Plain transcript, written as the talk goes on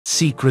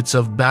Secrets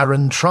of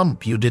Barron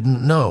Trump you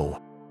didn't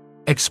know.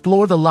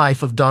 Explore the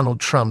life of Donald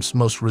Trump's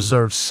most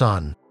reserved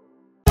son.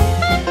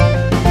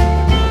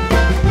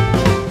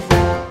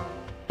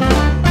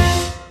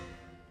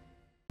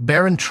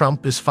 Barron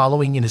Trump is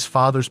following in his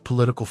father's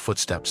political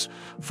footsteps,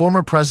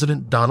 former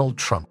President Donald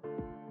Trump.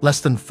 Less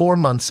than 4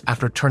 months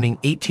after turning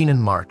 18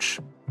 in March,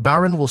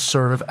 Barron will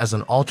serve as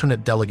an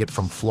alternate delegate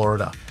from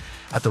Florida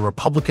at the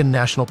Republican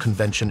National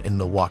Convention in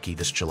Milwaukee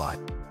this July.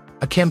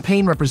 A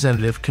campaign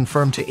representative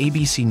confirmed to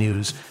ABC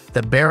News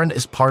that Barron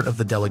is part of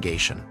the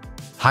delegation,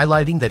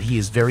 highlighting that he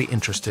is very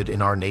interested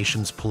in our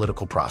nation's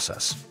political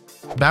process.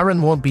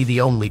 Barron won't be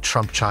the only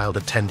Trump child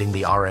attending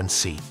the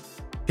RNC.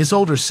 His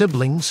older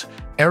siblings,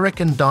 Eric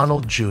and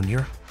Donald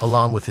Jr.,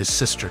 along with his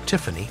sister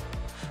Tiffany,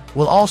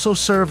 will also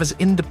serve as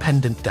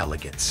independent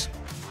delegates.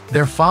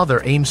 Their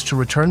father aims to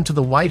return to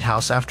the White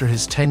House after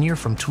his tenure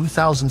from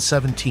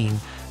 2017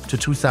 to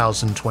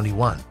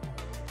 2021.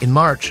 In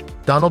March,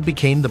 Donald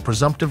became the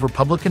presumptive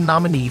Republican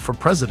nominee for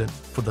president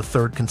for the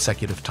third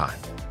consecutive time,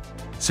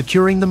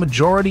 securing the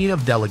majority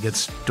of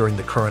delegates during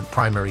the current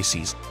primary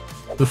season.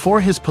 Before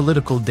his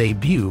political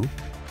debut,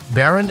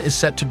 Barron is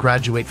set to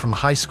graduate from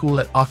high school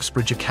at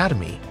Oxbridge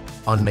Academy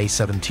on May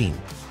 17.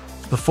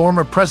 The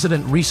former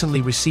president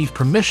recently received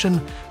permission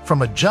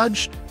from a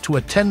judge to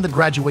attend the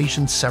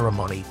graduation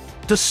ceremony,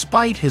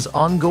 despite his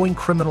ongoing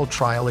criminal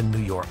trial in New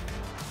York.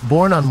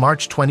 Born on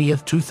March 20,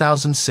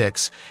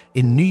 2006,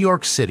 in New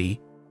York City,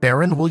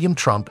 Barron William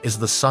Trump is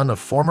the son of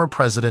former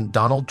President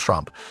Donald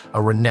Trump,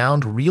 a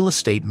renowned real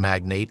estate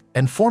magnate,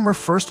 and former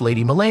First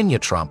Lady Melania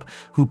Trump,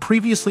 who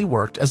previously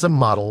worked as a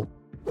model.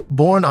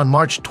 Born on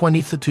March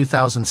 20,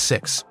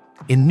 2006,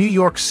 in New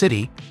York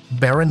City,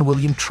 Barron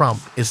William Trump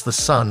is the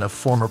son of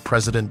former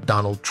President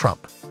Donald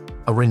Trump,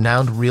 a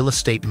renowned real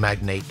estate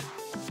magnate,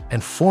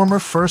 and former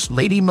First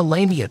Lady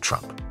Melania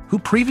Trump, who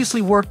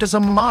previously worked as a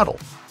model.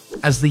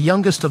 As the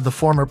youngest of the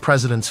former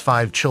president's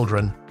 5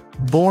 children,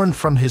 born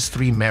from his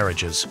 3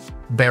 marriages,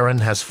 Barron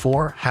has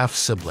 4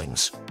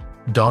 half-siblings: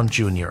 Don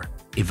Jr.,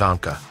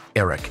 Ivanka,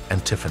 Eric,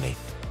 and Tiffany.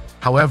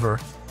 However,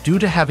 due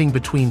to having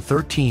between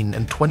 13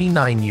 and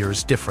 29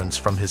 years difference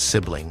from his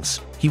siblings,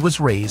 he was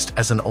raised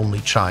as an only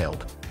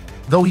child.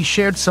 Though he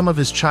shared some of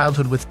his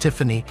childhood with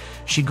Tiffany,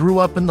 she grew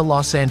up in the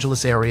Los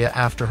Angeles area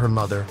after her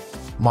mother,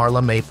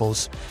 Marla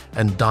Maples,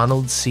 and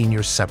Donald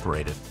Sr.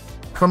 separated.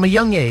 From a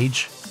young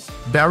age,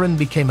 Barron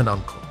became an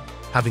uncle,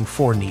 having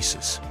 4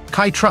 nieces: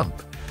 Kai Trump,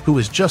 who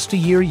is just a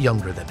year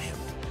younger than him,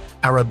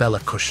 Arabella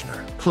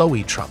Kushner,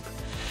 Chloe Trump,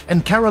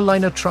 and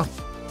Carolina Trump.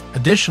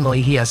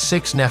 Additionally, he has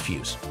 6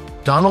 nephews: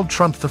 Donald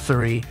Trump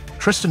III,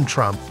 Tristan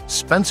Trump,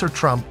 Spencer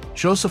Trump,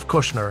 Joseph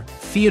Kushner,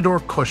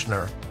 Theodore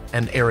Kushner,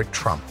 and Eric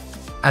Trump.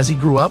 As he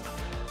grew up,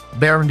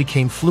 Barron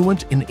became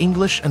fluent in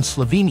English and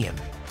Slovenian,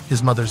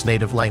 his mother's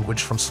native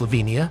language from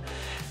Slovenia,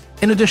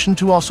 in addition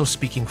to also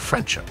speaking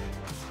French.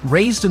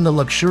 Raised in the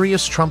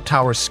luxurious Trump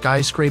Tower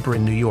skyscraper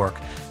in New York,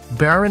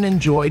 Barron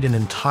enjoyed an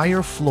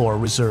entire floor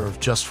reserved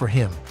just for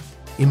him,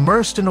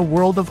 immersed in a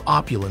world of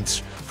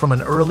opulence from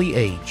an early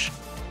age.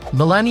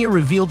 Melania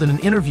revealed in an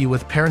interview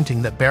with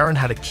Parenting that Barron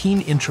had a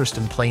keen interest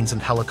in planes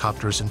and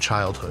helicopters in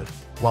childhood,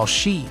 while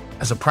she,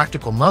 as a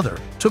practical mother,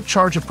 took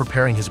charge of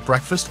preparing his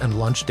breakfast and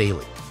lunch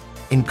daily.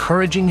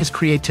 Encouraging his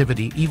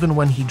creativity even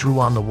when he drew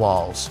on the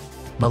walls,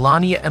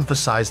 Melania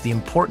emphasized the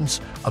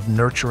importance of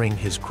nurturing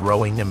his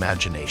growing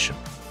imagination.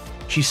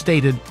 She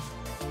stated,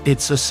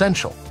 "It's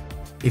essential.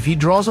 If he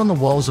draws on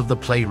the walls of the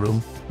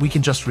playroom, we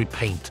can just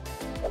repaint."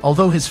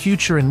 Although his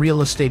future in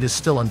real estate is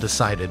still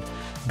undecided,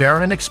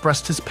 Barron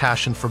expressed his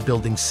passion for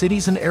building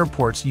cities and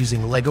airports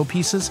using Lego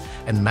pieces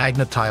and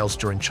Magna tiles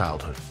during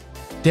childhood.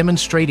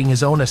 Demonstrating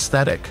his own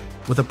aesthetic,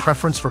 with a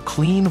preference for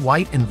clean,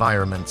 white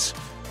environments,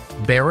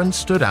 Barron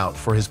stood out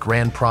for his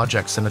grand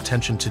projects and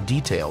attention to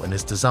detail in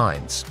his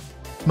designs.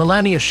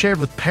 Melania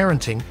shared with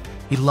Parenting,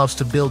 he loves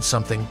to build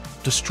something,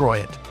 destroy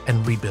it,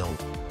 and rebuild.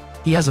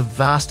 He has a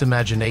vast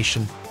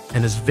imagination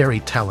and is very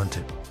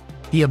talented.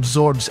 He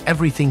absorbs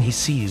everything he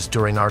sees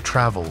during our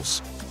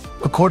travels.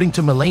 According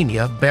to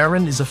Melania,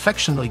 Barron is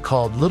affectionately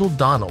called Little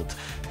Donald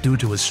due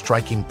to his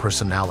striking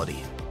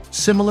personality,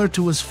 similar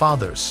to his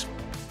father's.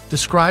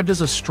 Described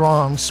as a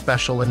strong,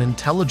 special, and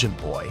intelligent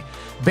boy,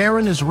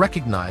 Barron is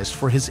recognized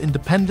for his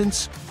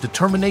independence,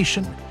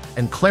 determination,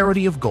 and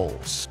clarity of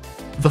goals.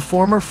 The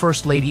former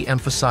First Lady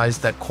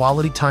emphasized that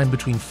quality time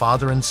between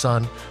father and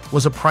son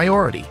was a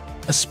priority,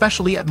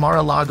 especially at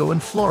Mar-a-Lago in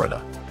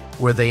Florida,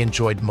 where they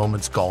enjoyed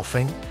moments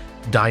golfing,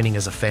 dining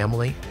as a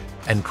family,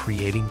 and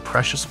creating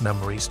precious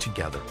memories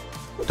together.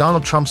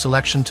 Donald Trump's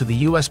election to the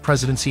U.S.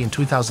 presidency in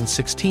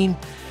 2016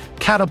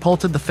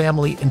 catapulted the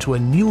family into a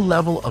new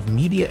level of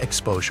media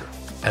exposure,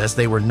 as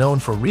they were known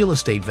for real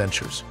estate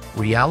ventures,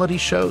 reality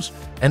shows,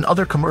 and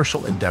other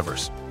commercial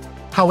endeavors.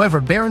 However,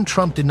 Barron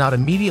Trump did not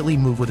immediately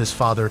move with his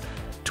father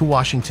to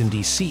Washington,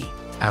 D.C.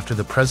 after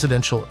the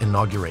presidential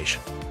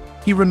inauguration.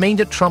 He remained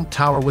at Trump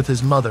Tower with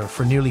his mother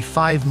for nearly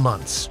 5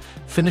 months,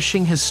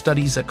 finishing his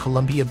studies at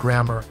Columbia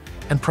Grammar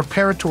and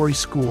Preparatory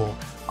School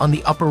on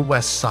the Upper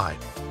West Side.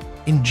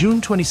 In June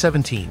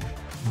 2017,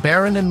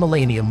 Barron and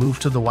Melania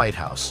moved to the White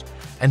House,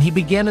 and he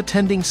began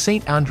attending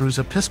St. Andrew's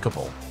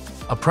Episcopal,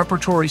 a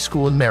preparatory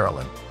school in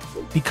Maryland.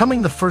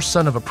 Becoming the first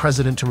son of a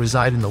president to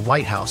reside in the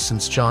White House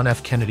since John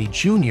F. Kennedy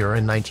Jr.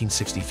 in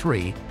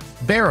 1963,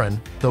 Barron,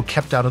 though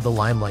kept out of the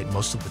limelight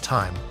most of the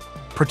time,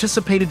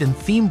 participated in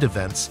themed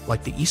events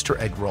like the Easter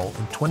egg roll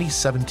in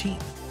 2017,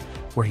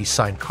 where he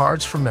signed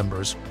cards for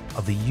members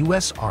of the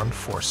U.S. Armed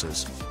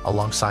Forces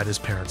alongside his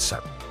parents'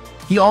 set.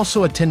 He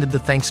also attended the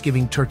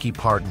Thanksgiving turkey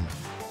pardon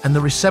and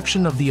the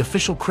reception of the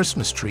official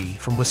Christmas tree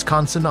from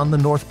Wisconsin on the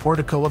north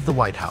portico of the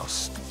White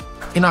House.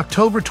 In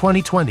October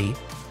 2020,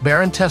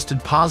 Barron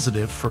tested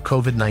positive for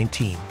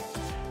COVID-19,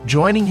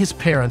 joining his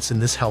parents in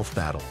this health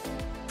battle.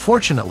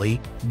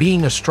 Fortunately,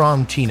 being a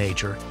strong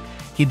teenager,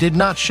 he did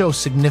not show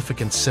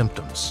significant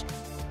symptoms.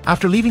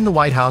 After leaving the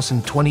White House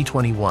in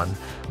 2021,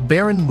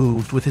 Barron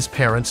moved with his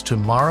parents to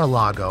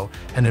Mar-a-Lago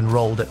and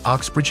enrolled at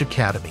Oxbridge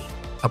Academy,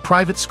 a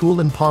private school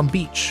in Palm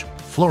Beach,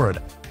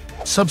 Florida.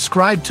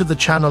 Subscribe to the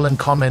channel and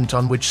comment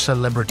on which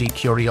celebrity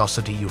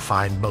curiosity you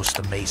find most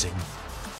amazing.